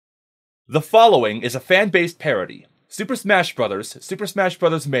The following is a fan-based parody. Super Smash Bros., Super Smash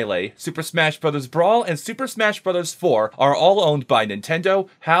Bros. Melee, Super Smash Bros. Brawl, and Super Smash Bros. 4 are all owned by Nintendo,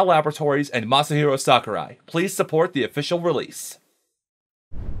 HAL Laboratories, and Masahiro Sakurai. Please support the official release.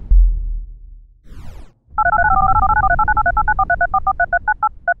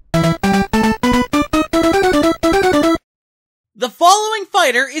 The following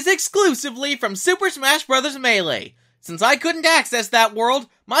fighter is exclusively from Super Smash Bros. Melee. Since I couldn't access that world,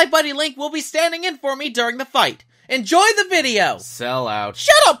 my buddy Link will be standing in for me during the fight. Enjoy the video! Sell out.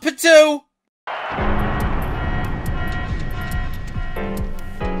 Shut up, Pichu!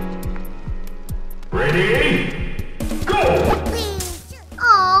 Ready? Go!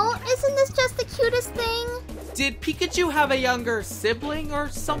 Oh, isn't this just the cutest thing? Did Pikachu have a younger sibling or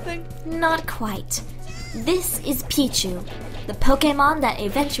something? Not quite. This is Pichu, the Pokémon that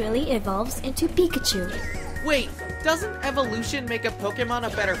eventually evolves into Pikachu. Wait, doesn't evolution make a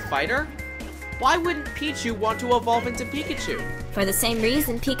Pokémon a better fighter? Why wouldn't Pichu want to evolve into Pikachu? For the same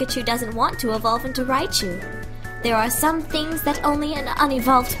reason Pikachu doesn't want to evolve into Raichu. There are some things that only an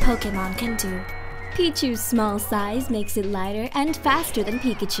unevolved Pokémon can do. Pichu's small size makes it lighter and faster than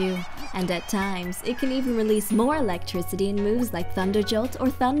Pikachu, and at times it can even release more electricity in moves like Thunder Jolt or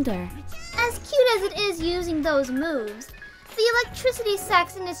Thunder. As cute as it is using those moves, the electricity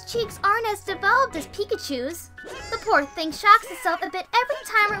sacs in its cheeks aren't as developed as Pikachu's. The poor thing shocks itself a bit every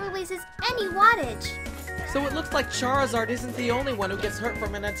time it releases any wattage. So it looks like Charizard isn't the only one who gets hurt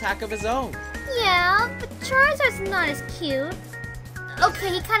from an attack of his own. Yeah, but Charizard's not as cute.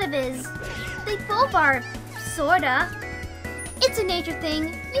 Okay, he kind of is. They both are, sorta. It's a nature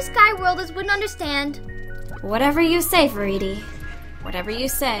thing. You Skyworlders wouldn't understand. Whatever you say, Viridi. Whatever you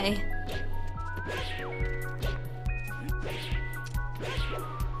say.